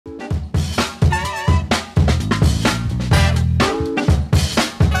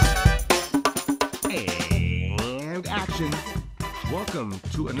welcome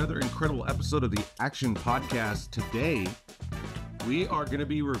to another incredible episode of the Action Podcast. Today, we are going to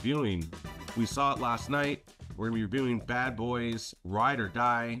be reviewing, we saw it last night, we're going to be reviewing Bad Boys, Ride or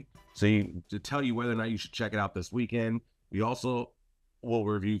Die, to tell you whether or not you should check it out this weekend. We also will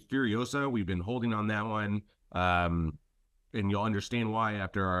review Furiosa. We've been holding on that one, and you'll understand why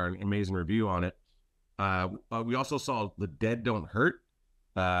after our amazing review on it. We also saw The Dead Don't Hurt.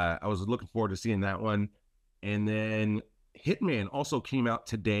 I was looking forward to seeing that one. And then Hitman also came out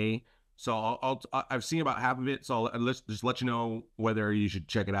today, so I've seen about half of it, so let's just let you know whether you should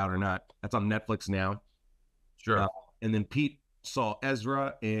check it out or not. That's on Netflix now. Sure. And then Pete saw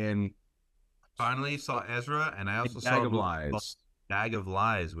Ezra and finally saw Ezra, and I also saw Bag of Lies. Bag of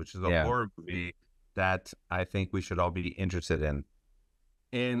Lies, which is a horror movie that I think we should all be interested in.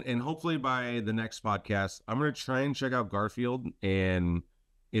 And hopefully by the next podcast, I'm going to try and check out Garfield and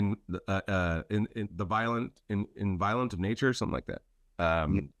in the violent of nature, or something like that.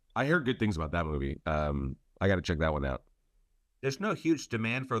 I heard good things about that movie. I got to check that one out. There's no huge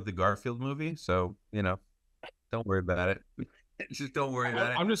demand for the Garfield movie, so don't worry about it. Just don't worry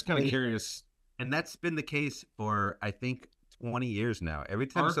about it. I'm just kind of curious, and that's been the case for I think 20 years now. Every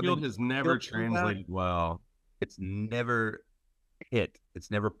time Garfield has never translated well. It's never hit.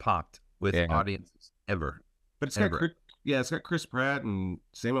 It's never popped with audiences ever. But it's got Chris Pratt and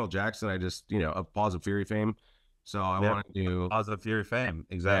Samuel Jackson. I just, of Paws of Fury fame. So I wanted to... Paws of Fury fame,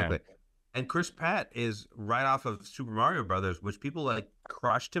 exactly. Yeah. And Chris Pratt is right off of Super Mario Brothers, which people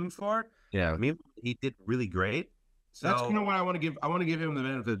crushed him for. Yeah. I mean, he did really great. So that's kind of what I want to give. I want to give him the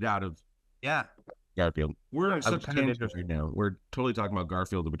benefit of the doubt of... Yeah. Garfield. We're on such tangent right now. We're totally talking about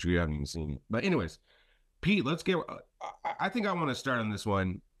Garfield, which we haven't even seen. But anyways, Pete, let's get... I think I want to start on this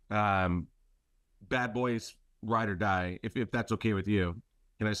one. Bad Boys, Ride or Die, if that's okay with you.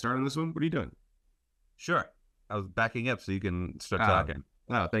 Can I start on this one? What are you doing? Sure. I was backing up so you can start talking.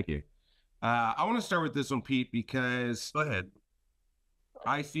 Oh, thank you. I want to start with this one, Pete, because... Go ahead.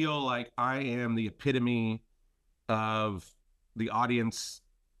 I feel like I am the epitome of the audience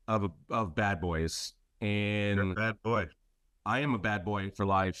of Bad Boys. And you're a bad boy. I am a bad boy for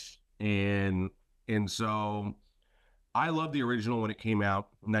life. And so... I love the original when it came out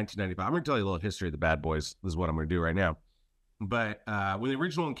in 1995. I'm going to tell you a little history of the Bad Boys. This is what I'm going to do right now. But when the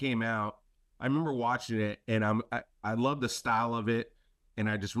original one came out, I remember watching it, and I love the style of it. And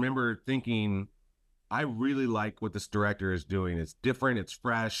I just remember thinking, I really like what this director is doing. It's different. It's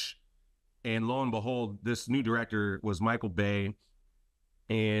fresh. And lo and behold, this new director was Michael Bay.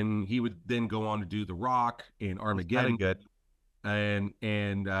 And he would then go on to do The Rock and Armageddon. Good. And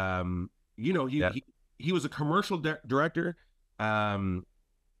he was a commercial director, in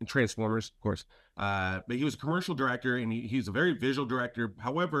Transformers, of course. But he was a commercial director, and he's a very visual director.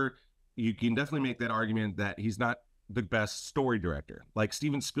 However, you can definitely make that argument that he's not the best story director. Like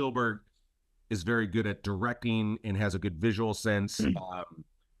Steven Spielberg is very good at directing and has a good visual sense.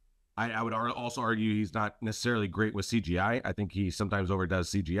 I would also argue he's not necessarily great with CGI. I think he sometimes overdoes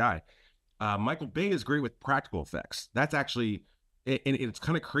CGI. Michael Bay is great with practical effects. That's actually... And it's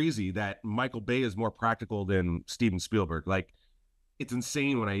kind of crazy that Michael Bay is more practical than Steven Spielberg. Like, it's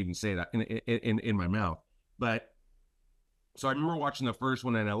insane when I even say that in my mouth. But so I remember watching the first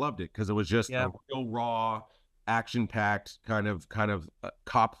one and I loved it because it was just a real raw, action-packed kind of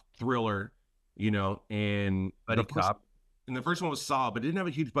cop thriller, And the first one was solid, but it didn't have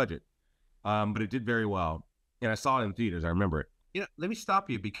a huge budget. But it did very well, and I saw it in theaters. I remember it. Let me stop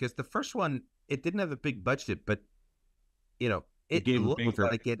you because the first one, it didn't have a big budget, but it looked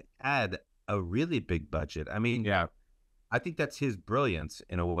like it had a really big budget. I mean, I think that's his brilliance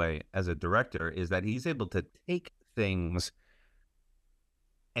in a way as a director, is that he's able to take things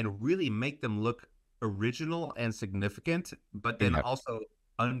and really make them look original and significant, but then also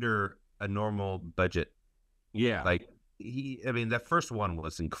under a normal budget. Yeah. That first one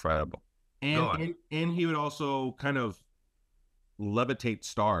was incredible. And he would also kind of levitate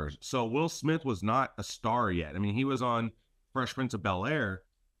stars. So Will Smith was not a star yet. I mean, he was on Fresh Prince of Bel-Air,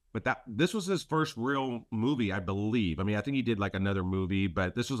 but this was his first real movie, I believe. I mean, I think he did another movie,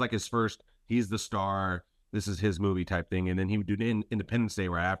 but this was his first, he's the star, this is his movie type thing. And then he would do Independence Day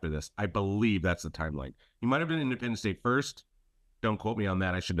right after this. I believe that's the timeline. He might have done Independence Day first. Don't quote me on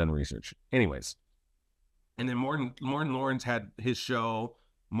that. I should have done research. Anyways. And then Martin Lawrence had his show,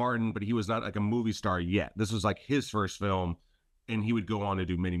 Martin, but he was not a movie star yet. This was his first film. And he would go on to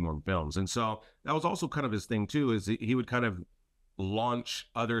do many more films. And so that was also kind of his thing too, is he would kind of launch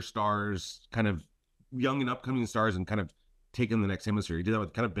other stars, kind of young and upcoming stars, and kind of take in the next hemisphere. He did that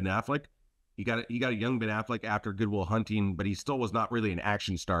with kind of Ben Affleck. He got a young Ben Affleck after Good Will Hunting, but he still was not really an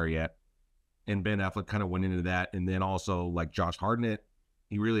action star yet. And Ben Affleck kind of went into that. And then also Josh Hartnett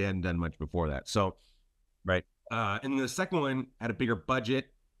He really hadn't done much before that. So, right. And the second one had a bigger budget.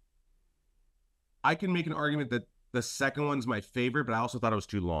 I can make an argument that the second one's my favorite, but I also thought it was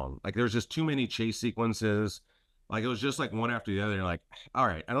too long. Like there was just too many chase sequences. Like it was just like one after the other. You're like, all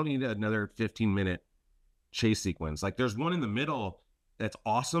right, I don't need another 15-minute chase sequence. Like there's one in the middle that's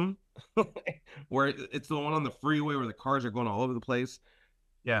awesome, where it's the one on the freeway where the cars are going all over the place.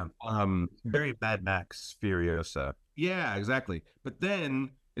 Yeah. Very Mad Max Furiosa. Yeah, exactly. But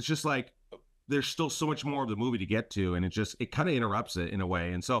then it's just like there's still so much more of the movie to get to, and it kind of interrupts it in a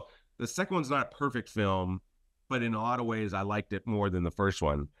way. And so the second one's not a perfect film, but in a lot of ways I liked it more than the first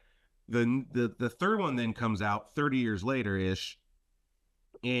one. The third one then comes out 30 years later ish,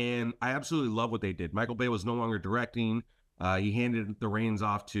 and I absolutely love what they did. Michael Bay was no longer directing. He handed the reins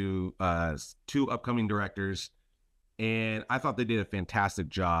off to two upcoming directors, and I thought they did a fantastic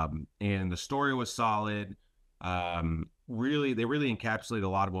job. And the story was solid. They really encapsulated a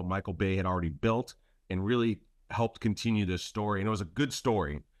lot of what Michael Bay had already built, and really helped continue this story. And it was a good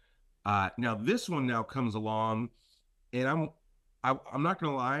story. Now this one now comes along, and I'm not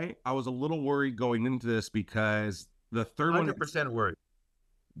gonna lie, I was a little worried going into this because the third 100% worried.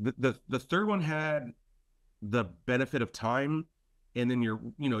 The third one had the benefit of time, and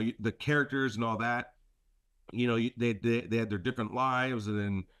then the characters and all that, they had their different lives, and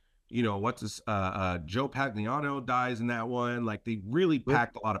then Joe Pagliano dies in that one. Like they really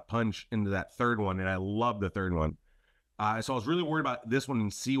packed a lot of punch into that third one, and I love the third one. So I was really worried about this one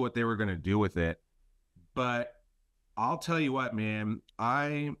and see what they were going to do with it. But I'll tell you what, man,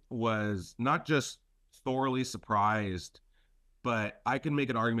 I was not just thoroughly surprised, but I can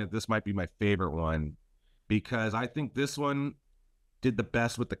make an argument this might be my favorite one, because I think this one did the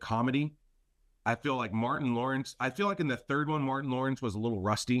best with the comedy. I feel like in the third one, Martin Lawrence was a little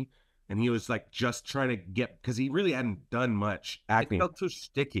rusty, and he was like just trying to because he really hadn't done much acting. It felt too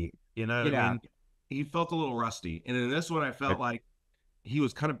sticky, you know what I mean? He felt a little rusty. And in this one, I felt like he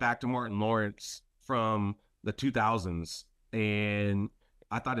was kind of back to Martin Lawrence from the 2000s. And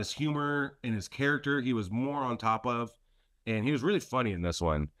I thought his humor and his character, he was more on top of. And he was really funny in this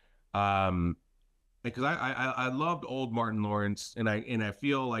one. Because I loved old Martin Lawrence. And I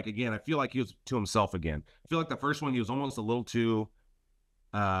feel like, again, he was to himself again. I feel like the first one, he was almost a little too,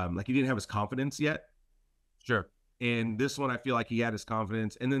 like he didn't have his confidence yet. Sure. And this one, I feel like he had his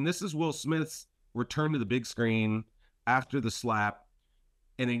confidence. And then this is Will Smith's return to the big screen after the slap.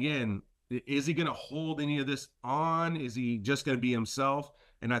 And again, is he going to hold any of this on? Is he just going to be himself?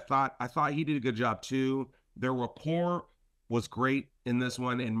 And I thought he did a good job too. Their rapport was great in this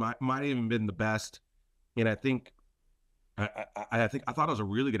one, and might have even been the best. And I think I thought it was a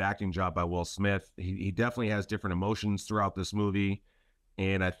really good acting job by Will Smith. He definitely has different emotions throughout this movie,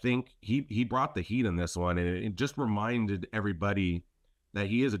 and I think he brought the heat in this one, and it just reminded everybody that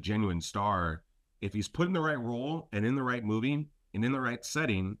he is a genuine star. If he's put in the right role and in the right movie and in the right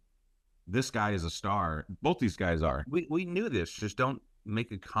setting, this guy is a star. Both these guys are. We knew this. Just don't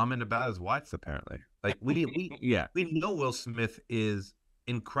make a comment about his wife, apparently. Like we know Will Smith is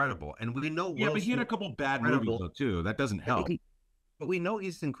incredible, and we know but he had a couple bad movies though too. That doesn't help. But we know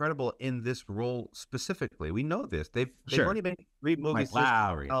he's incredible in this role specifically. We know this. They've already made 3 movies.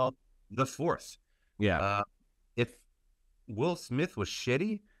 The fourth. Yeah. If Will Smith was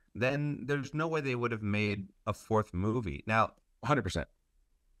shitty, then there's no way they would have made a 4th movie. Now, 100%.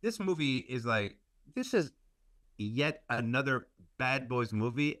 This movie is this is yet another Bad Boys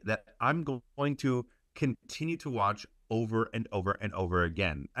movie that I'm going to continue to watch over and over and over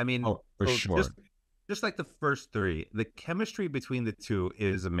again. I mean, for sure. Just like the first 3, the chemistry between the two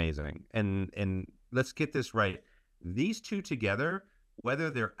is amazing. And let's get this right. These two together, whether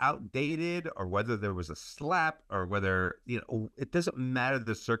they're outdated or whether there was a slap or whether, it doesn't matter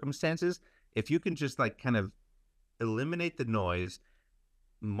the circumstances. If you can just kind of eliminate the noise,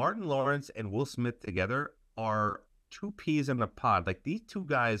 Martin Lawrence and Will Smith together are 2 peas in a pod. Like these 2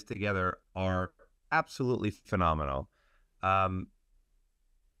 guys together are absolutely phenomenal.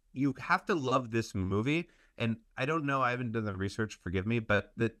 You have to love this movie. And I don't know, I haven't done the research, forgive me,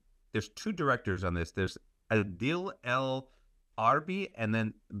 but there's 2 directors on this. There's Adil El Arbi and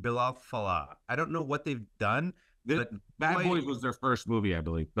then Bilal Fallah. I don't know what they've done. But Bad Boys was their first movie, I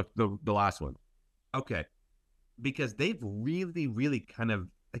believe, the last one. Okay. Because they've really, really kind of,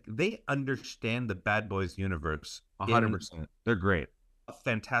 they understand the Bad Boys universe. 100%. They're great. A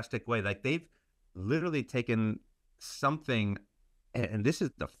fantastic way. They've literally taken something, and this is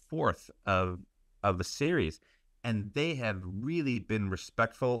the 4th of a series, and they have really been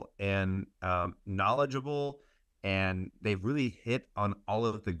respectful and knowledgeable, and they've really hit on all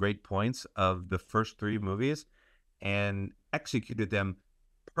of the great points of the first 3 movies and executed them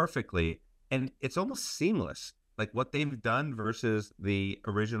perfectly, and it's almost seamless. Like what they've done versus the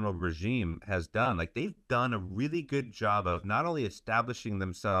original regime has done. Like they've done a really good job of not only establishing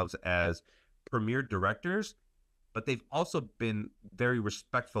themselves as premier directors, but they've also been very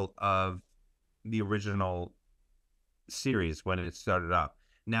respectful of the original series when it started up.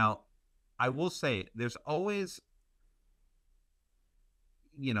 Now, I will say there's always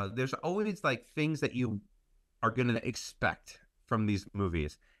like things that you are going to expect from these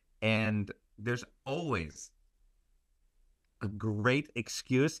movies. And there's always a great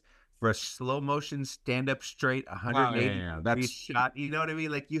excuse for a slow motion stand up straight 180 degree shot. You know what I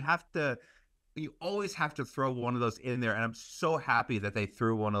mean? Like you always have to throw one of those in there. And I'm so happy that they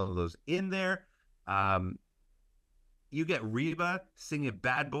threw one of those in there. You get Reba singing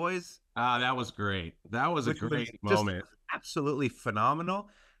Bad Boys. That was great. That was a great moment. Absolutely phenomenal.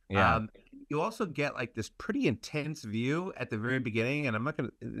 Yeah. You also get like this pretty intense view at the very beginning, and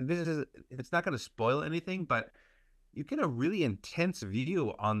it's not gonna spoil anything, but you get a really intense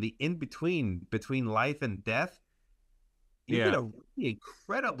view on the between life and death. You get a really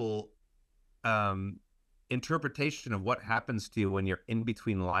incredible interpretation of what happens to you when you're in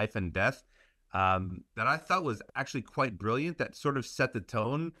between life and death. That I thought was actually quite brilliant. That sort of set the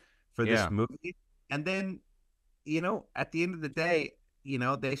tone for this movie. And then, at the end of the day,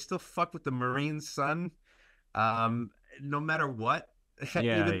 they still fuck with the Marine's son, no matter what.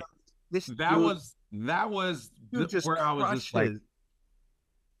 Yeah, that was where I was just like,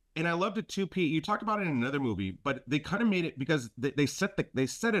 and I loved it too, Pete. You talked about it in another movie, but they kind of made it because they set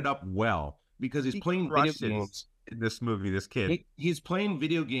it up well because he's playing video games. In this movie, this kid, he's playing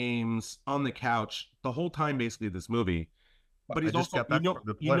video games on the couch the whole time, basically this movie. But he's also,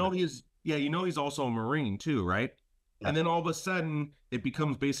 he's also a Marine too, right? Yeah. And then all of a sudden, it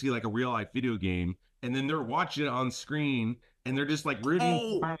becomes basically like a real life video game, and then they're watching it on screen, and they're just like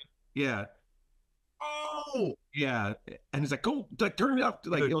rooting. Oh. Yeah. Oh, yeah, and he's like, "Go, like, turn it up!"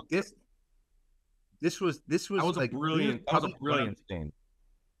 Like, this was like brilliant. That was a brilliant thing.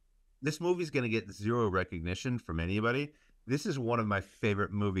 This movie's going to get zero recognition from anybody. This is one of my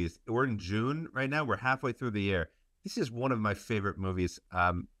favorite movies. We're in June right now. We're halfway through the year. This is one of my favorite movies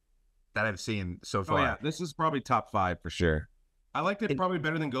that I've seen so far. Oh, yeah. This is probably top 5 for sure. I liked it probably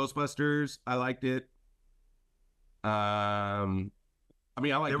better than Ghostbusters. I liked it. I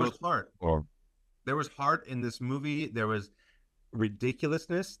like Ghostbusters. There was heart in this movie. There was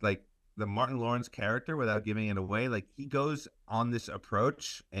ridiculousness, like the Martin Lawrence character, without giving it away. Like he goes on this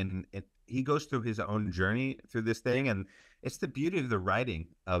approach and he goes through his own journey through this thing. And it's the beauty of the writing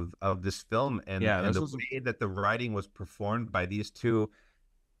of this film and the way that the writing was performed by these two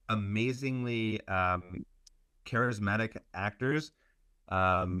amazingly charismatic actors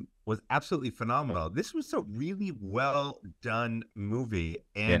was absolutely phenomenal. This was a really well done movie.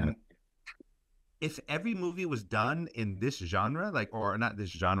 And if every movie was done in this genre, or not this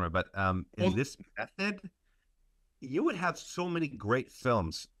genre, but in this method, you would have so many great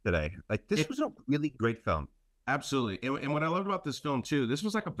films today. Like this was a really great film. Absolutely. And what I loved about this film too, this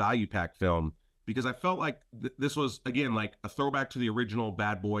was like a value pack film because I felt like this was, again, like a throwback to the original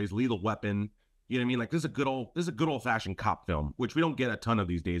Bad Boys, Lethal Weapon. You know what I mean? Like this is a good old fashioned cop film, which we don't get a ton of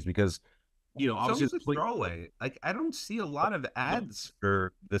these days because, obviously it's a throwaway. Like I don't see a lot of ads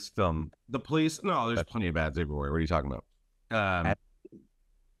for this film. The police, no, there's plenty of ads everywhere. What are you talking about?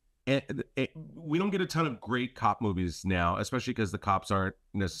 We don't get a ton of great cop movies now, especially because the cops aren't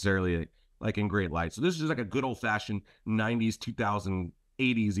necessarily like in great light. So this is like a good old fashioned 90s, 2000s,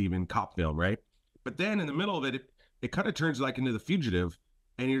 80s even cop film, right? But then in the middle of it, it kind of turns like into The Fugitive,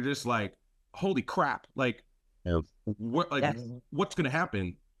 and you're just like, holy crap! Like, what's going to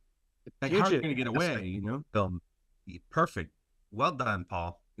happen? Like, how are you going to get away? Film, perfect. Well done,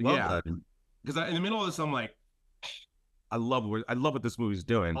 Paul. Well done. Because in the middle of this, I'm like, I love what this movie's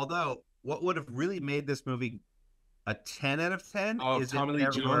doing. Although, what would have really made this movie a 10 out of 10 is Tommy Lee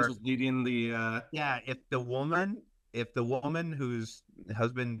Jones was leading the. If the woman whose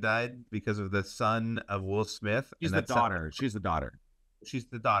husband died because of the son of Will Smith, she's the daughter. She's the daughter. She's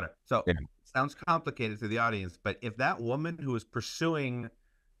the daughter. So it sounds complicated to the audience, but if that woman who was pursuing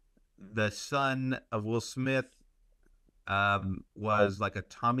the son of Will Smith was like a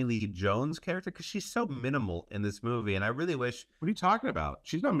Tommy Lee Jones character, because she's so minimal in this movie, and I really wish. What are you talking about?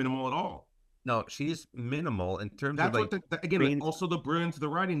 She's not minimal at all. No, she's minimal in terms of like also the brilliance of the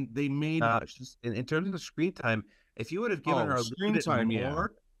writing. They made in terms of the screen time. If you would have given her a little bit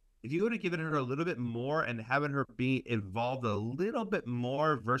more, if you would have given her a little bit more and having her be involved a little bit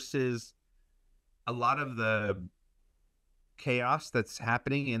more versus a lot of the chaos that's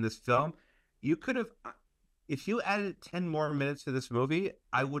happening in this film, you could have if you added 10 more minutes to this movie,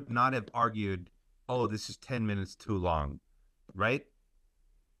 I would not have argued, oh, this is 10 minutes too long, right?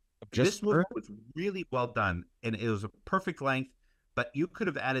 This movie was really well done, and it was a perfect length, but you could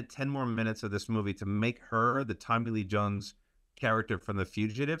have added 10 more minutes of this movie to make her the Tommy Lee Jones character from The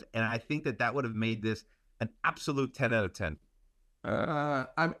Fugitive, and I think that would have made this an absolute 10 out of 10.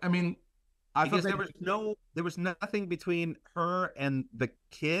 I mean, because there was nothing between her and the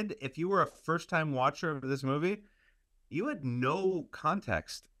kid. If you were a first-time watcher of this movie, you had no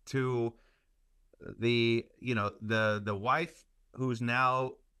context to the wife who's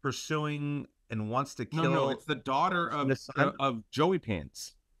now pursuing and wants to kill. No, it's the daughter of Joey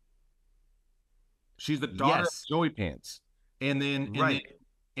Pants. She's the daughter of Joey Pants, and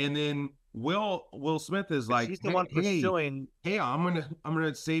then Will Smith is like, she's the one pursuing. Hey, I'm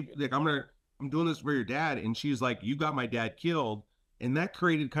gonna save. Like, I'm doing this for your dad, and she's like, you got my dad killed, and that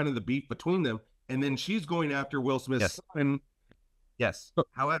created kind of the beef between them. And then she's going after Will Smith's son. Yes.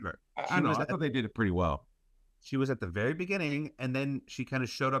 However, I thought they did it pretty well. She was at the very beginning, and then she kind of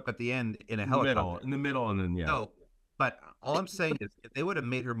showed up at the end in a helicopter. In the middle, and then No, but all I'm saying is, if they would have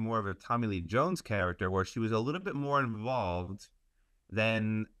made her more of a Tommy Lee Jones character, where she was a little bit more involved,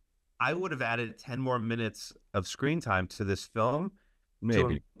 then I would have added 10 more minutes of screen time to this film. Maybe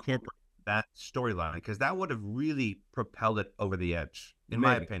to incorporate that storyline, because that would have really propelled it over the edge, in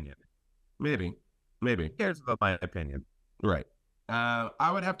my opinion. Maybe. Who cares about my opinion? Right.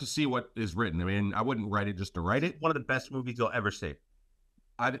 I would have to see what is written. I mean, I wouldn't write it just to write it. One of the best movies you'll ever see.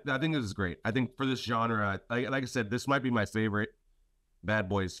 I think this is great. I think for this genre, like I said, this might be my favorite Bad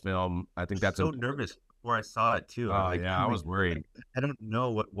Boys film. I think that's so nervous before I saw it too. I was worried. I don't know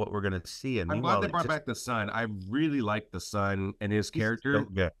what we're gonna see. And I'm glad they brought back the son. I really like the son and his character.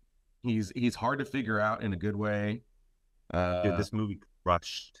 He's hard to figure out in a good way. Dude, this movie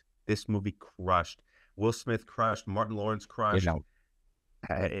crushed. Will Smith crushed. Martin Lawrence crushed.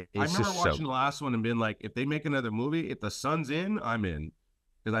 I remember watching the last one and being like, if they make another movie, if the son's in, I'm in.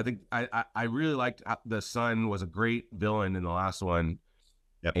 Because I think I really liked the son was a great villain in the last one.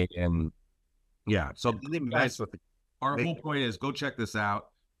 Yep. And yeah, so guys, our whole point is go check this out.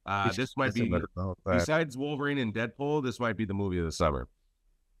 This might be, besides Wolverine and Deadpool, this might be the movie of the summer.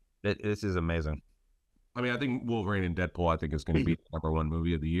 This is amazing. I mean, I think Wolverine and Deadpool, I think is going to be the #1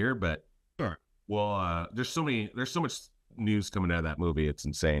 movie of the year, but well, there's so much news coming out of that movie. It's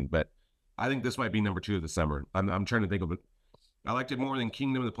insane, but I think this might be #2 of the summer. I'm trying to think of it. I liked it more than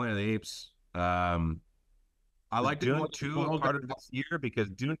Kingdom of the Planet of the Apes. I liked Dune 2 part of this year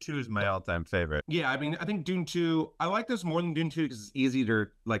because Dune 2 is my all-time favorite. Yeah, I mean, I think Dune 2, I like this more than Dune 2 because it's easy to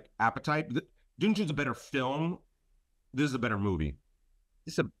like appetite. Dune 2 is a better film. This is a better movie.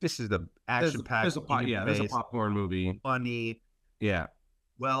 This is the action-packed. This is a popcorn movie. Funny. Yeah.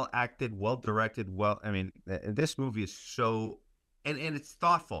 Well acted, well directed. I mean, this movie is so, and it's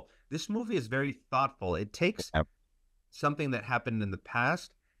thoughtful. This movie is very thoughtful. It takes something that happened in the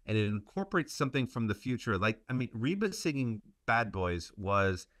past and it incorporates something from the future. Like, I mean, Reba singing Bad Boys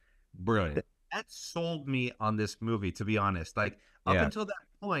was brilliant. That sold me on this movie, to be honest. Like, up until that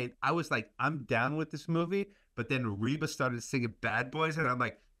point, I was like, I'm down with this movie. But then Reba started singing Bad Boys, and I'm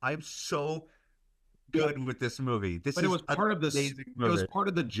like, I'm so good with this movie. But it was part of this. It was part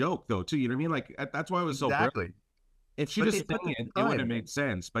of the joke, though, too. You know what I mean? Like, that's why it was so brilliant. If she just sang it, it would have made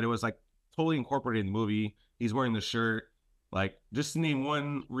sense. But it was like totally incorporated in the movie. He's wearing the shirt. Like, just name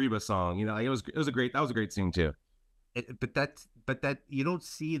one Reba song. You know, like, that was a great scene too. But that you don't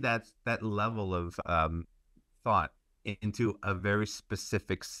see that level of thought into a very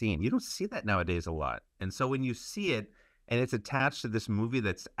specific scene. You don't see that nowadays a lot. And so when you see it and it's attached to this movie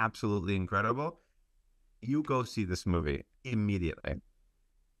that's absolutely incredible, you go see this movie immediately.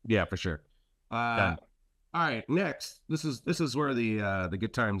 Yeah, for sure. All right, next. This is where the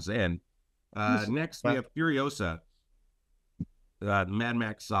good times end. Next we have Furiosa, Mad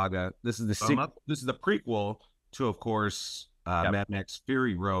Max Saga. This is the prequel to, of course, Mad Max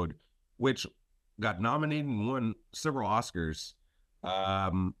Fury Road, which got nominated and won several Oscars.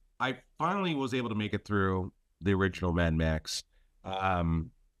 I finally was able to make it through the original Mad Max.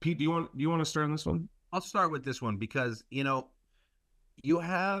 Pete, do you want to start on this one? I'll start with this one because, you know, you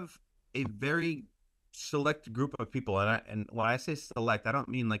have a very select group of people, and when I say select, I don't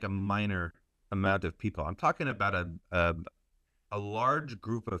mean like a minor amount of people. I'm talking about a large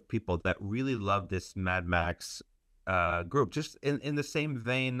group of people that really love this Mad Max group, just in the same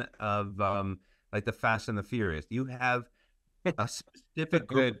vein of like the Fast and the Furious. You have a specific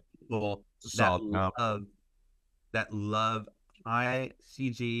group of people that love high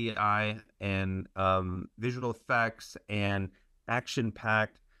CGI and visual effects and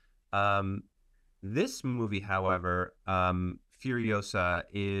action-packed This movie, however, Furiosa,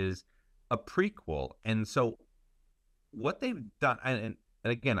 is a prequel. And so what they've done, and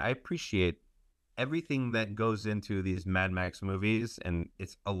again, I appreciate everything that goes into these Mad Max movies, and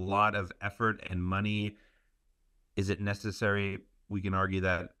it's a lot of effort and money. Is it necessary? We can argue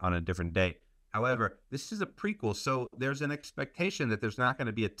that on a different day. However, this is a prequel, so there's an expectation that there's not going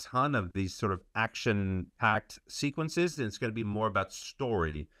to be a ton of these sort of action-packed sequences, and it's going to be more about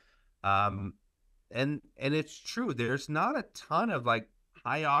story. And it's true. There's not a ton of like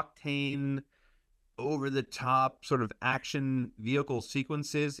high-octane, over-the-top sort of action vehicle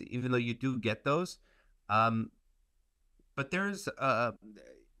sequences, even though you do get those. But there's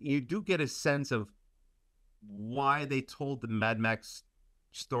you do get a sense of why they told the Mad Max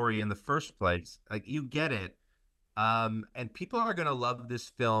story in the first place. Like, you get it. And people are going to love this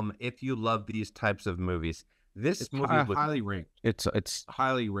film if you love these types of movies. This movie was highly ranked. It's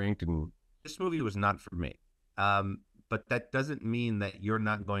highly ranked, and this movie was not for me. But that doesn't mean that you're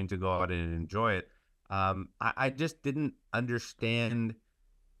not going to go out and enjoy it. I just didn't understand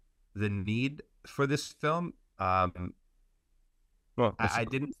the need for this film. Well, I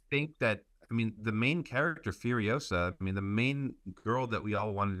didn't think that. I mean, the main character, Furiosa, I mean, the main girl that we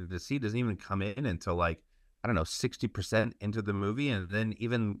all wanted to see doesn't even come in until, like, I don't know, 60% into the movie. And then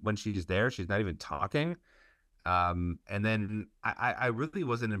even when she's there, she's not even talking. And then I really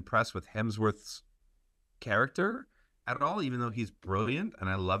wasn't impressed with Hemsworth's character at all, even though he's brilliant and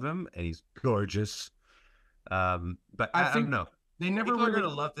I love him and he's gorgeous. But I don't know. They never People are going to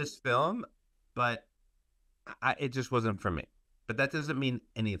love this film, but it just wasn't for me. But that doesn't mean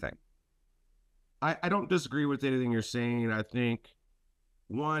anything. I don't disagree with anything you're saying. I think,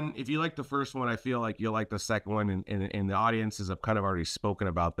 one, if you like the first one, I feel like you'll like the second one, and the audiences have kind of already spoken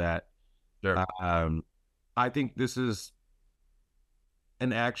about that. Sure. I think this is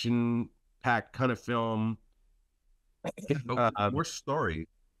an action-packed kind of film. More story.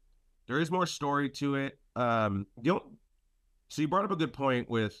 There is more story to it. So you brought up a good point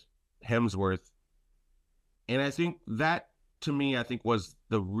with Hemsworth, and I think that, to me, I think was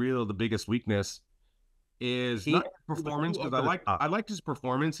the biggest weakness is not performance, because I liked his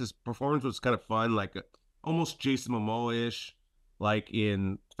performance. His performance was kind of fun, like almost Jason Momoa-ish, like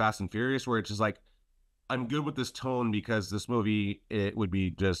in Fast and Furious, where it's just like, I'm good with this tone because this movie, it would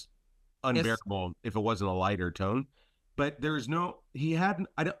be just unbearable if it wasn't a lighter tone. But there's no,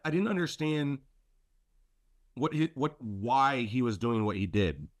 I didn't understand why he was doing what he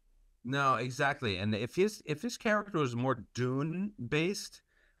did. No, exactly. And if his character was more Dune based,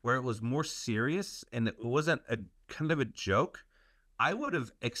 where it was more serious and it wasn't a kind of a joke, I would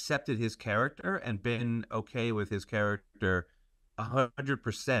have accepted his character and been okay with his character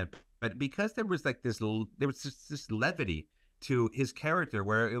 100%. But because there was just this levity to his character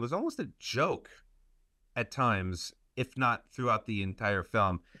where it was almost a joke at times, if not throughout the entire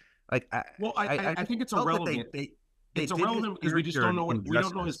film. Like, I think it's irrelevant. It's irrelevant because we just don't know we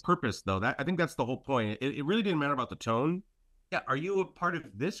don't know his purpose, though. I think that's the whole point. It really didn't matter about the tone. Yeah, are you a part of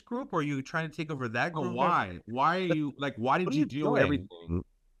this group, or are you trying to take over that group? Why? Why are you like? Why did you do everything?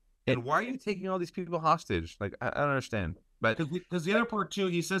 And why are you taking all these people hostage? Like, I don't understand. But because the other part too,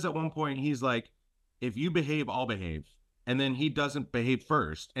 he says at one point, he's like, "If you behave, I'll behave," and then he doesn't behave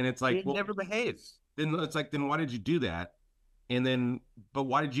first, and it's like, he never behaves. Then it's like, then why did you do that? And then, but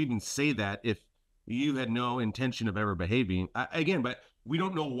why did you even say that if you had no intention of ever behaving? Again, but we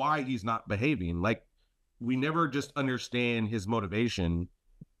don't know why he's not behaving. Like, we never just understand his motivation.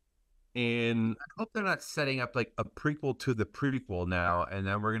 And I hope they're not setting up like a prequel to the prequel now, and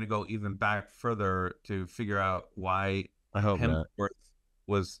then we're gonna go even back further to figure out why Hemsworth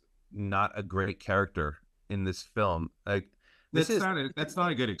was not a great character in this film. Like, that's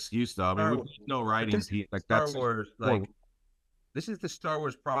not a good excuse, though. I mean, no writing, like that's Star Wars. Like, this is the Star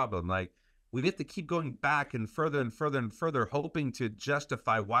Wars problem. Like, we have to keep going back and further and further and further, hoping to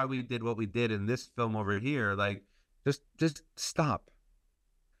justify why we did what we did in this film over here. Like, just stop.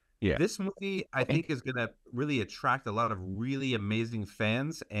 Yeah. This movie, I think, is going to really attract a lot of really amazing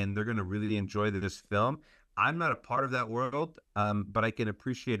fans, and they're going to really enjoy this film. I'm not a part of that world, but I can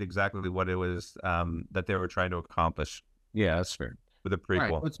appreciate exactly what it was that they were trying to accomplish. Yeah, that's fair. With a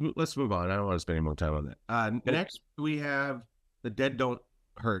prequel. All right, let's move on. I don't want to spend any more time on that. Next, we have The Dead Don't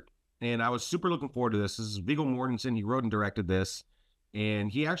Hurt. And I was super looking forward to this. This is Viggo Mortensen. He wrote and directed this.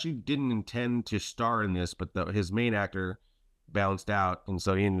 And he actually didn't intend to star in this, but his main actor bounced out. And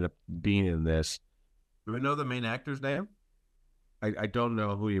so he ended up being in this. Do we know the main actor's name? I don't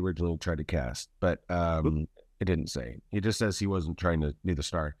know who he originally tried to cast, but it didn't say. He just says he wasn't trying to be the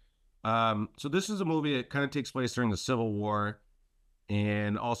star. So this is a movie that kind of takes place during the Civil War,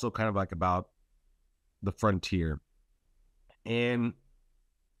 and also kind of like about the frontier. And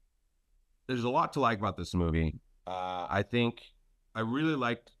there's a lot to like about this movie. I think I really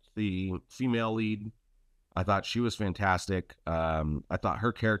liked the female lead. I thought she was fantastic. I thought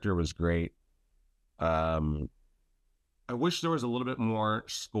her character was great. I wish there was a little bit more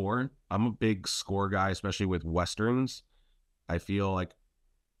score. I'm a big score guy, especially with Westerns. I feel like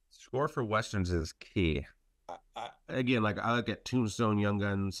score for Westerns is key. Again, like I look at Tombstone, Young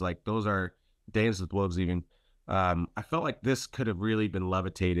Guns, like those are Dances with Wolves even. I felt like this could have really been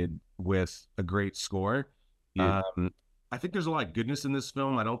levitated with a great score. Yeah. I think there's a lot of goodness in this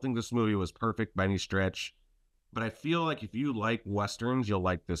film. I don't think this movie was perfect by any stretch, but I feel like if you like Westerns, you'll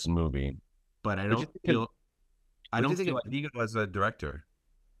like this movie. But I don't feel... I don't think Viggo was a director.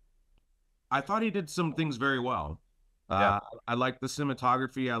 I thought he did some things very well. I liked the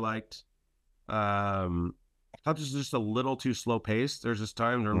cinematography. I liked... I thought this was just a little too slow paced. There's just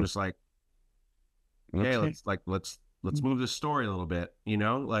times where I'm just like, okay, let's move the story a little bit, you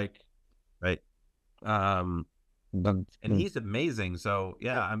know, like, right. And he's amazing. So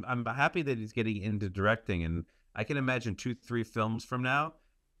yeah, I'm happy that he's getting into directing, and I can imagine 2-3 films from now,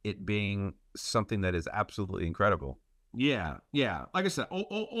 it being something that is absolutely incredible. Yeah. Like I said,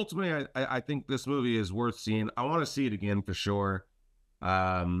 ultimately, I think this movie is worth seeing. I want to see it again for sure.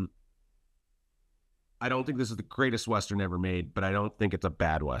 I don't think this is the greatest Western ever made, but I don't think it's a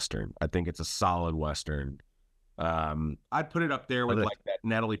bad Western. I think it's a solid Western. I'd put it up there with like that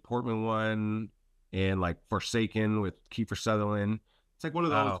Natalie Portman one and like Forsaken with Kiefer Sutherland. It's like one of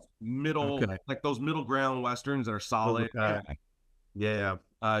those like those middle ground Westerns that are solid. Yeah.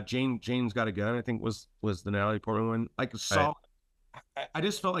 Jane's Got a Gun, I think was the Natalie Portman one. Like solid. I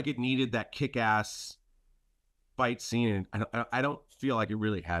just felt like it needed that kick-ass fight scene. And I don't feel like it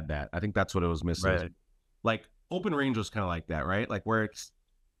really had that. I think that's what it was missing. Right. Like Open Range was kind of like that, right? Like where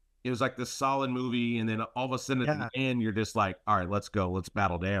it was like this solid movie, and then all of a sudden at the end, you're just like, all right, let's go, let's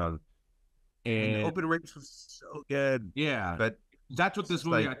battle down. And Open Range was so good. Yeah, but that's what this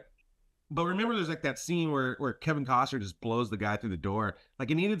movie. But remember, there's like that scene where Kevin Costner just blows the guy through the door. Like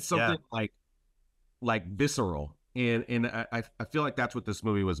it needed something like visceral, and I feel like that's what this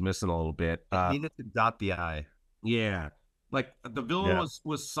movie was missing a little bit. It needed to dot the I. Yeah, like the villain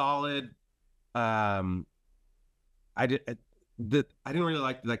was solid. I didn't really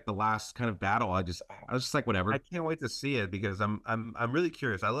like the last kind of battle. I was just like, whatever. I can't wait to see it because I'm really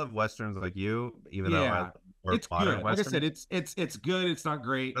curious. I love Westerns like you, even though it's good. Like I said, it's good. It's not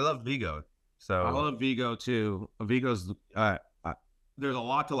great. I love Viggo. So I love Viggo too. Viggo's there's a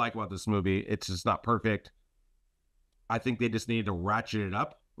lot to like about this movie. It's just not perfect. I think they just needed to ratchet it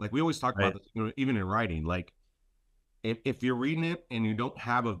up. Like we always talk about this, even in writing. Like if you're reading it and you don't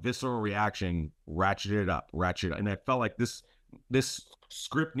have a visceral reaction, ratchet it up. And I felt like this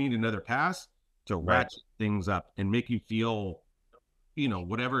script needed another pass to ratchet things up and make you feel,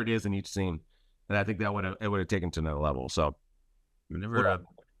 whatever it is in each scene. And I think that would have taken to another level. So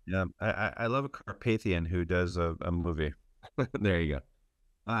I love a Carpathian who does a movie. There you go.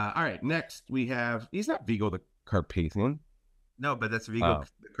 All right, next we have, he's not Viggo the Carpathian. No, but that's Viggo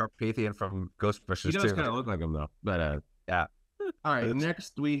the Carpathian from Ghostbusters. He does kind of look like him though. But yeah. All right,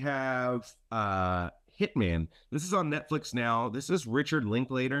 next we have Hitman. This is on Netflix now. This is Richard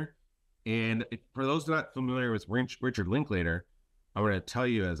Linklater. And for those not familiar with Richard Linklater, I'm going to tell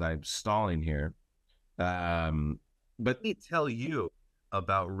you as I'm stalling here. But let me tell you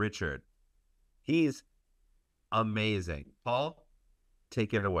about Richard. He's amazing. Paul,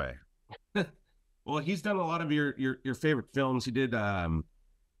 take it away. Well, he's done a lot of your favorite films. He did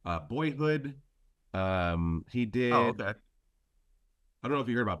Boyhood. He did. Oh, okay. I don't know if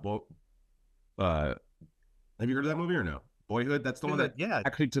you heard about have you heard of that movie or no? Boyhood. That's the one that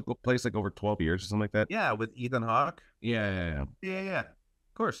actually took place like over 12 years or something like that. Yeah, with Ethan Hawke. Yeah. Of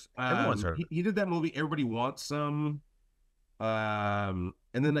course, everyone's heard. He did that movie. Everybody Wants Some. And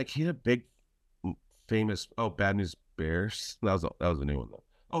then like he had a big, famous. Bad News Bears. That was a new one though.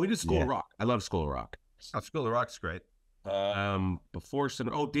 Oh, he did School of Rock. I love School of Rock. Oh, School of Rock's great.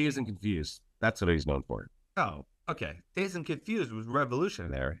 Dazed and Confused. That's what he's known for. Oh, okay. Dazed and Confused was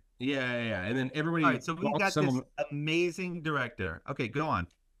revolutionary. Yeah. And then everybody. All right, so we got this amazing director. Okay, go on.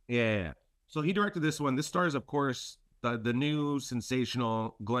 Yeah. So he directed this one. This stars, of course, the new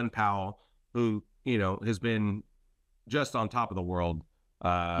sensational Glen Powell, who has been just on top of the world.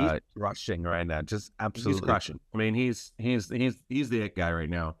 He's crushing right now, just absolutely he's crushing. I mean, he's the it guy right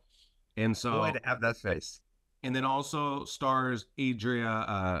now, and so way to have that face. And then also stars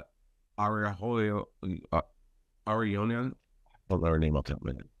Adria Arjona. I'll let her name up that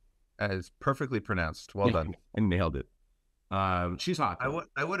minute. It's perfectly pronounced. Well done. I nailed it. She's hot.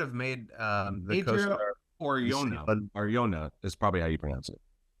 I would have made the co-star Arjona is probably how you pronounce it.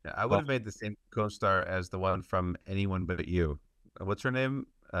 Yeah, I would have made the same co-star as the one from Anyone But You. What's her name?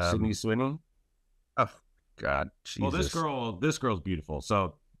 Sydney Sweeney. Oh God, Jesus. Well, this girl's beautiful.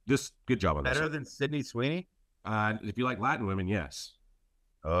 So good job on this. Better than Sydney Sweeney? If you like Latin women, yes.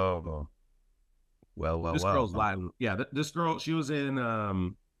 Oh, well. This girl's Latin. Yeah, this girl. She was in.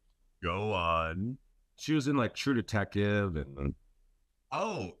 Go on. She was in like True Detective and.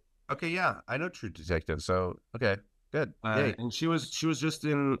 Oh, okay, yeah, I know True Detective. So okay, good. And she was just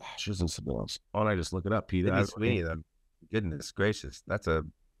in. She was in something else. Why don't I just look it up, Pete? Sydney Sweeney, though. Goodness gracious, that's a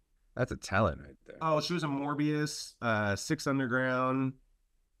talent right there. Oh, she was in Morbius, Six Underground,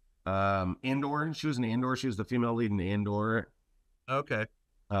 Andor. She was in Andor. She was the female lead in Andor. Okay.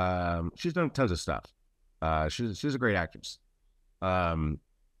 She's done tons of stuff. She's a great actress.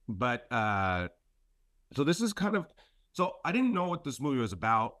 But so this is kind of, so I didn't know what this movie was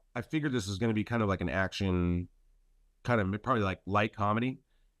about. I figured this was going to be kind of like an action, kind of probably like light comedy.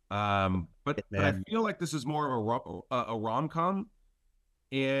 But I feel like this is more of a rom-com,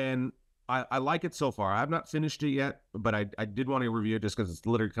 and I like it so far. I've not finished it yet, but I did want to review it just because it's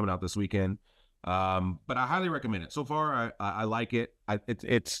literally coming out this weekend. But I highly recommend it. So far, I like it.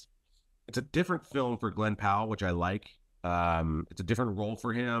 It's a different film for Glen Powell, which I like. It's a different role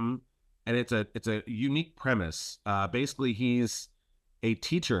for him, and it's a unique premise. Basically, he's a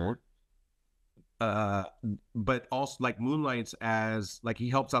teacher, but also like moonlights as like he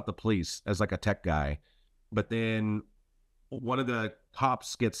helps out the police as like a tech guy, but then one of the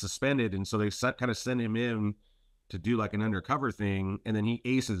cops gets suspended, and so they kind of send him in to do like an undercover thing, and then he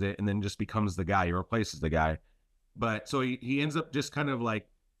aces it and then just becomes the guy. He replaces the guy. But so he ends up just kind of like,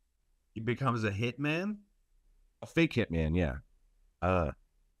 he becomes a hitman, a fake hitman, yeah.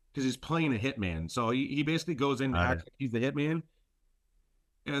 Because he's playing a hitman. So he basically goes in and acts like he's the hitman,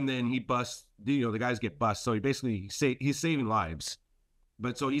 and then he busts, the guys get bust. So he basically he's saving lives,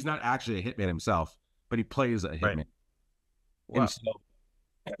 but so he's not actually a hitman himself, but he plays a hitman. Right. Wow. And so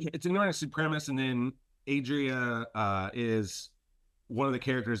it's an interesting premise. And then Adria is one of the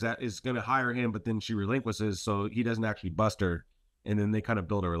characters that is going to hire him, but then she relinquishes, so he doesn't actually bust her. And then they kind of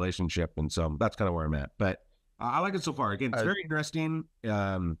build a relationship. And so that's kind of where I'm at. But I like it so far. Again, it's very interesting.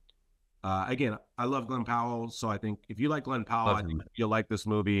 Again, I love Glen Powell. So I think if you like Glen Powell, I think you'll like this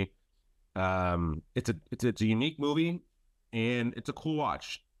movie. It's a unique movie, and it's a cool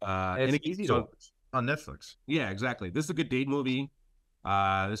watch. It's easy to watch on Netflix. Yeah, exactly. This is a good date movie.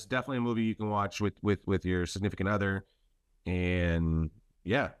 This is definitely a movie you can watch with your significant other. And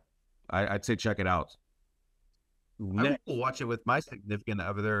yeah, I'd say check it out. I will watch it with my significant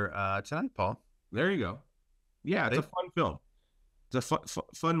other tonight, Paul. There you go. Yeah, it's a fun film. It's a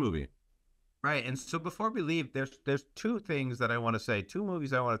fun movie. Right. And so before we leave, there's two things that I want to say, two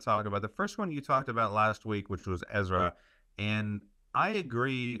movies I want to talk about. The first one you talked about last week, which was Ezra. And I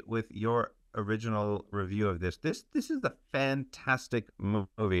agree with your original review of this. This is a fantastic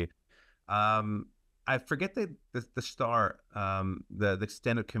movie. I forget the star, the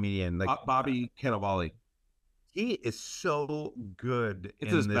stand-up comedian, like Bobby Cannavale. He is so good.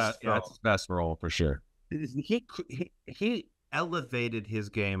 It's his best. Yeah, it's his best role for sure. He elevated his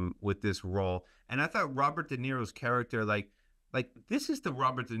game with this role, and I thought Robert De Niro's character, like this is the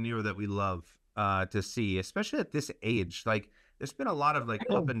Robert De Niro that we love to see, especially at this age. Like, there's been a lot of like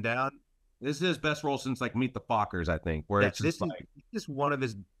up and down. This is his best role since like Meet the Fockers, I think. Where it's just this is one of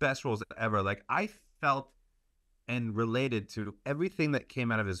his best roles ever. Like, I felt and related to everything that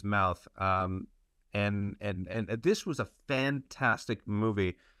came out of his mouth. And this was a fantastic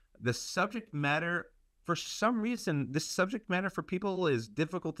movie. The subject matter, for some reason, this subject matter for people is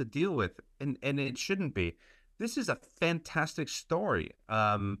difficult to deal with, and it shouldn't be. This is a fantastic story,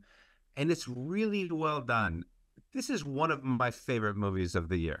 and it's really well done. This is one of my favorite movies of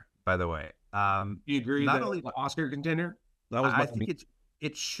the year, by the way. You agree? Not only the Oscar contender. I think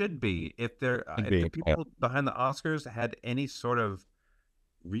it should be. If the people behind the Oscars had any sort of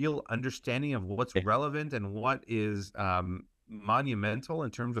real understanding of what's relevant and what is monumental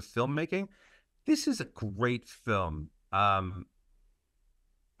in terms of filmmaking, this is a great film. That's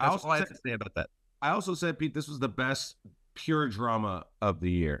all I have to say about that. I also said, Pete, this was the best pure drama of the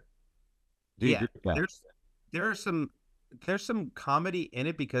year. There's some comedy in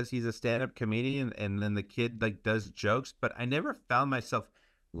it because he's a stand-up comedian, and then the kid like does jokes, but I never found myself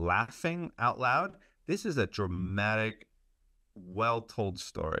laughing out loud. This is a dramatic, well-told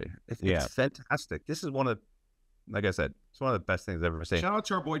story. It's fantastic. This is like I said, it's one of the best things I've ever seen. Shout out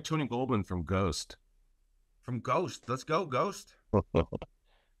to our boy Tony Goldwyn from Ghost. Let's go, Ghost. All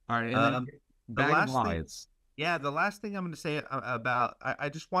right, and then the last thing I'm going to say about, I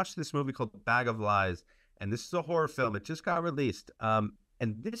just watched this movie called Bag of Lies, and this is a horror film. It just got released. And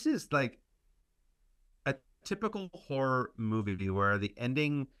this is like a typical horror movie where the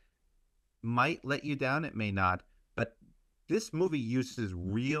ending might let you down. It may not. But this movie uses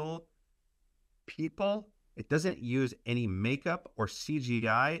real people. It doesn't use any makeup or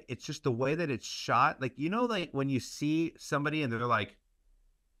CGI. It's just the way that it's shot. Like, you know, like when you see somebody and they're like,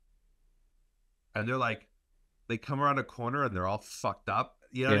 they come around a corner and they're all fucked up.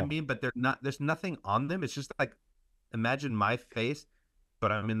 You know what I mean? But they're not, there's nothing on them. It's just like, imagine my face,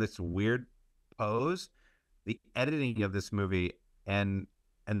 but I'm in this weird pose. The editing of this movie and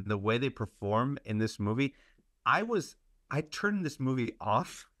the way they perform in this movie, I turned this movie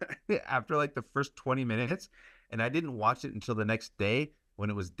off after like the first 20 minutes, and I didn't watch it until the next day when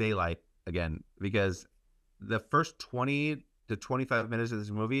it was daylight again, because the first 20 to 25 minutes of this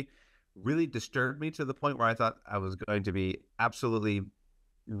movie really disturbed me to the point where I thought I was going to be absolutely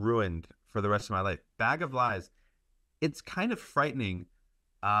ruined for the rest of my life. Bag of Lies, it's kind of frightening,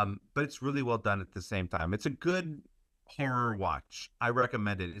 but it's really well done at the same time. It's a good horror watch. I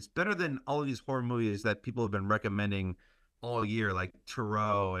recommend it. It's better than all of these horror movies that people have been recommending all year, like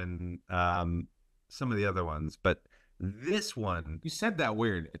Tarot and some of the other ones. But this one, you said that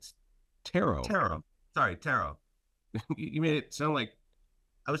weird. It's Tarot. Sorry, Tarot. You made it sound like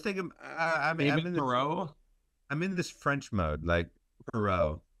I was thinking. I'm in Tarot. I'm in this French mode, like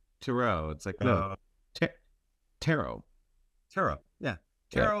Tarot. It's like no. Tarot. Yeah.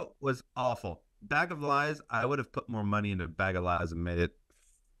 Tarot was awful. Bag of Lies, I would have put more money into Bag of Lies and made it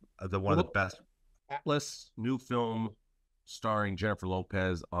one of the best. Atlas, new film starring Jennifer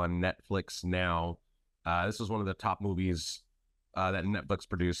Lopez on Netflix now. This was one of the top movies that Netflix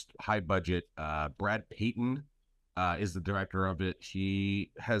produced, high budget. Brad Payton is the director of it.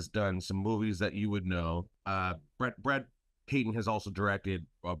 He has done some movies that you would know. Brad Payton has also directed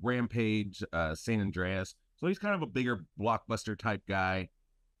Rampage, San Andreas. So he's kind of a bigger blockbuster type guy.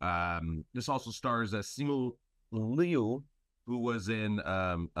 This also stars Simu Liu, who was in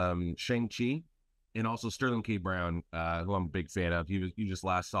Shang-Chi, and also Sterling K. Brown, who I'm a big fan of. You just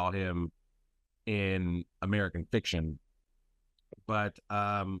last saw him in American Fiction. But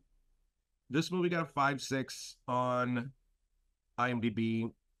this movie got a 5.6 on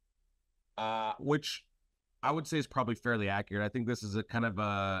IMDb, which I would say is probably fairly accurate. I think this is a kind of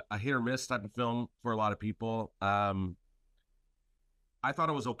a hit or miss type of film for a lot of people. I thought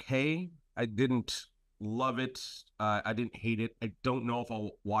it was okay. I didn't love it. I didn't hate it. I don't know if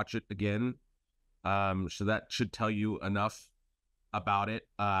I'll watch it again. So that should tell you enough about it.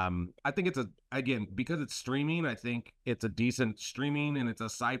 I think again, because it's streaming, I think it's a decent streaming, and it's a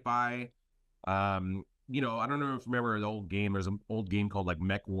sci-fi. You know, I don't know if you remember the old game. There's an old game called like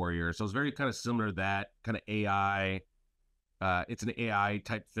Mech Warrior. So it's very kind of similar to that kind of AI. It's an AI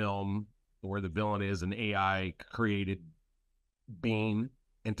type film where the villain is an AI created being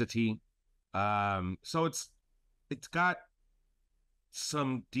entity. So it's got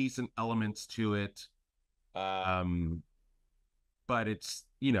some decent elements to it. But it's,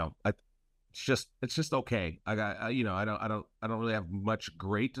 you know, it's just okay. I got, you know, I don't really have much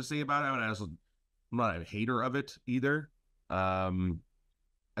great to say about it. I'm not a hater of it either. I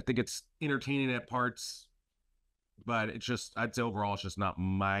think it's entertaining at parts, but it's just, I'd say overall it's just not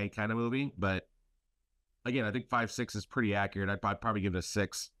my kind of movie. But again, I think 5.6 is pretty accurate. I'd probably give it a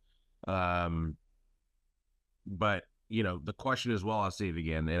 6. But you know, the question is, well, I'll see it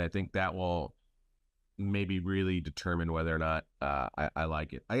again, and I think that will maybe really determine whether or not I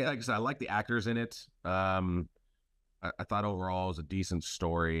like it. Like I said, I like the actors in it. I thought overall it was a decent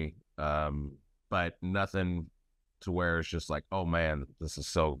story, but nothing to where it's just like, oh man, this is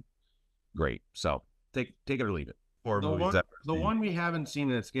so great. So take it or leave it. The one we haven't seen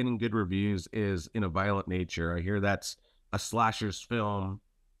that's getting good reviews is In a Violent Nature. I hear that's a slasher's film,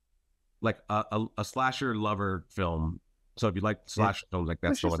 like a slasher lover film. So if you like slasher films, like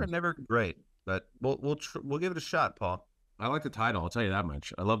that's the one. It's never great, but we'll give it a shot, Paul. I like the title. I'll tell you that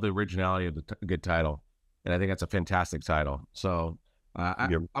much. I love the originality of the good title, and I think that's a fantastic title. So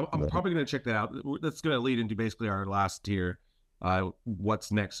I'm probably going to check that out. That's going to lead into basically our last tier.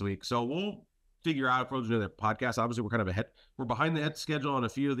 What's next week? So we'll figure out if we'll do another podcast. Obviously, we're behind the schedule on a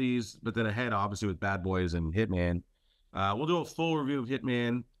few of these, but then ahead, obviously, with Bad Boys and Hitman. We'll do a full review of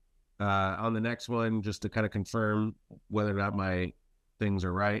Hitman on the next one, just to kind of confirm whether or not my things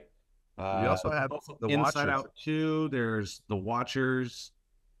are right. We also have the Inside Watchers. Out 2. There's The Watchers,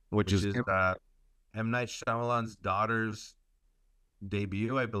 which is M. Night Shyamalan's daughter's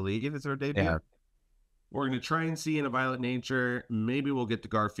debut, I believe. Is her debut? Yeah. We're going to try and see In a Violent Nature. Maybe we'll get to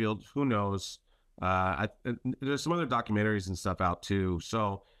Garfield. Who knows? There's some other documentaries and stuff out too.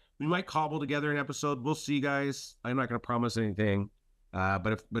 So We might cobble together an episode. We'll see, guys. I'm not going to promise anything.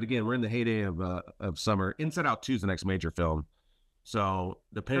 But again, we're in the heyday of summer. Inside Out 2 is the next major film. So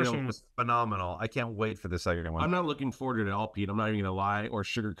depending on was phenomenal. I can't wait for the second one. I'm not looking forward to it at all, Pete. I'm not even going to lie or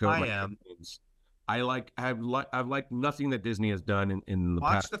sugarcoat. I am. I've liked nothing that Disney has done in the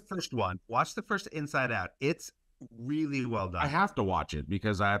past. Watch the first one. Watch the first Inside Out. It's really well done. I have to watch it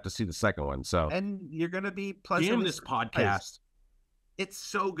because I have to see the second one. So and you're going to be pleasantly in this podcast. It's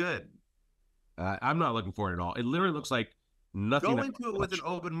so good. I'm not looking for it at all. It literally looks like nothing. Go into it with an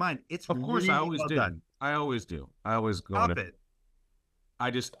open mind. It's of course really I always well do. Done. I always do. I always go Stop it.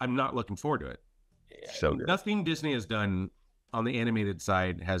 I'm not looking forward to it. So good. Nothing Disney has done on the animated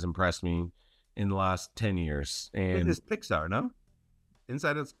side has impressed me in the last 10 years. And it's Pixar, no?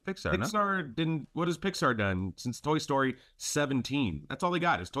 Inside Out's Pixar, Pixar didn't. What has Pixar done since Toy Story 17? That's all they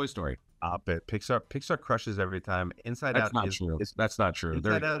got is Toy Story. Stop it. Pixar crushes every time. Inside That's Out not true. That's not true.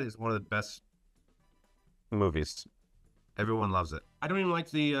 Inside Out is one of the best movies. Everyone loves it. I don't even like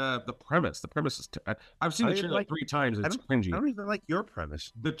the premise. The premise is. I've seen the trailer like 3 times. It's cringy. I don't even like your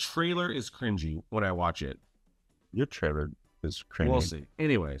premise. The trailer is cringy when I watch it. Your trailer is cringy. We'll see.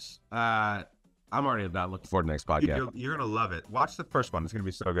 Anyways, I'm already not looking forward to the next podcast. You're gonna love it. Watch the first one. It's gonna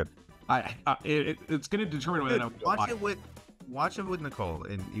be so good. It's gonna determine whether I'm watch it with Nicole,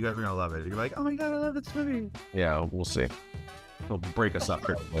 and you guys are gonna love it. You're like, oh my god, I love this movie. Yeah, we'll see. It'll break us up.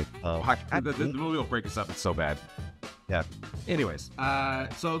 The movie will break us up. It's so bad. Yeah. Anyways,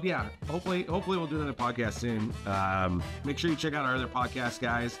 so yeah, hopefully we'll do another podcast soon. Make sure you check out our other podcast,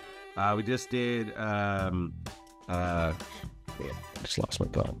 guys. We just did. I just lost my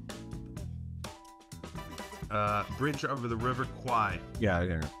thought. Bridge over the River Kwai.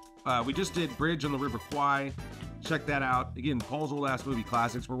 Yeah. We just did Bridge on the River Kwai. Check that out. Again, Paul's old ass movie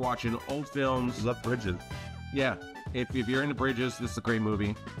classics. We're watching old films. Love bridges. Yeah. If you're into bridges, this is a great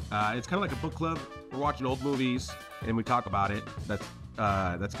movie. It's kind of like a book club. We're watching old movies and we talk about it. That's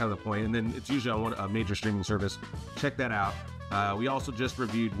kind of the point. And then it's usually on a major streaming service. Check that out. We also just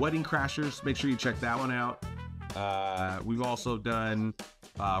reviewed Wedding Crashers. Make sure you check that one out. We've also done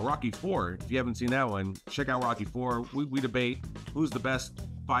Rocky IV. If you haven't seen that one, check out Rocky IV. We debate who's the best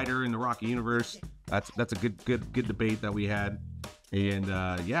fighter in the Rocky universe. That's a good debate that we had. And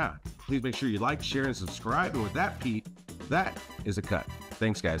yeah, please make sure you like, share, and subscribe. And with that, Pete, that is a cut.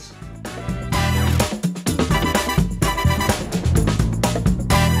 Thanks, guys.